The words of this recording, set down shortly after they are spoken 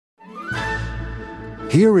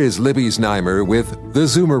Here is Libby Znaimer with The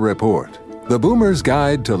Zoomer Report, the Boomer's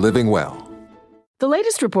Guide to Living Well. The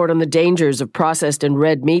latest report on the dangers of processed and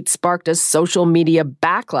red meat sparked a social media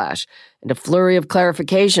backlash, and a flurry of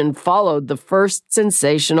clarification followed the first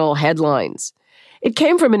sensational headlines. It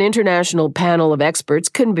came from an international panel of experts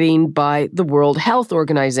convened by the World Health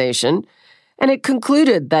Organization, and it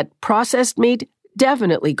concluded that processed meat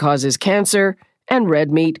definitely causes cancer and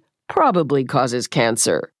red meat probably causes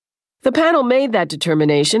cancer. The panel made that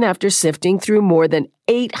determination after sifting through more than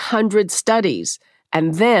 800 studies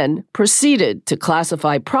and then proceeded to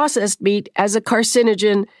classify processed meat as a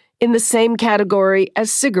carcinogen in the same category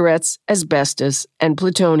as cigarettes, asbestos, and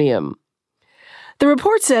plutonium. The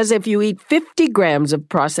report says if you eat 50 grams of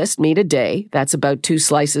processed meat a day, that's about 2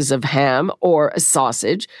 slices of ham or a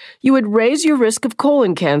sausage, you would raise your risk of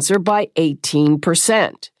colon cancer by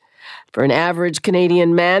 18%. For an average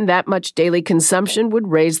Canadian man, that much daily consumption would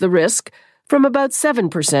raise the risk from about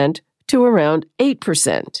 7% to around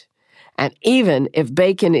 8%. And even if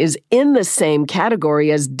bacon is in the same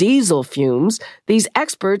category as diesel fumes, these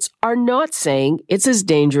experts are not saying it's as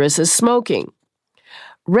dangerous as smoking.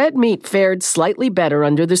 Red meat fared slightly better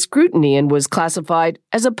under the scrutiny and was classified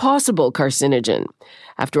as a possible carcinogen.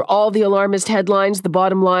 After all the alarmist headlines, the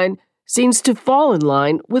bottom line seems to fall in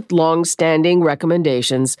line with long-standing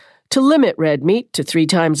recommendations to limit red meat to 3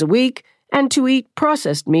 times a week and to eat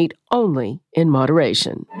processed meat only in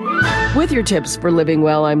moderation. With your tips for living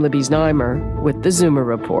well, I'm Libby Znaimer with the Zoomer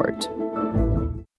Report.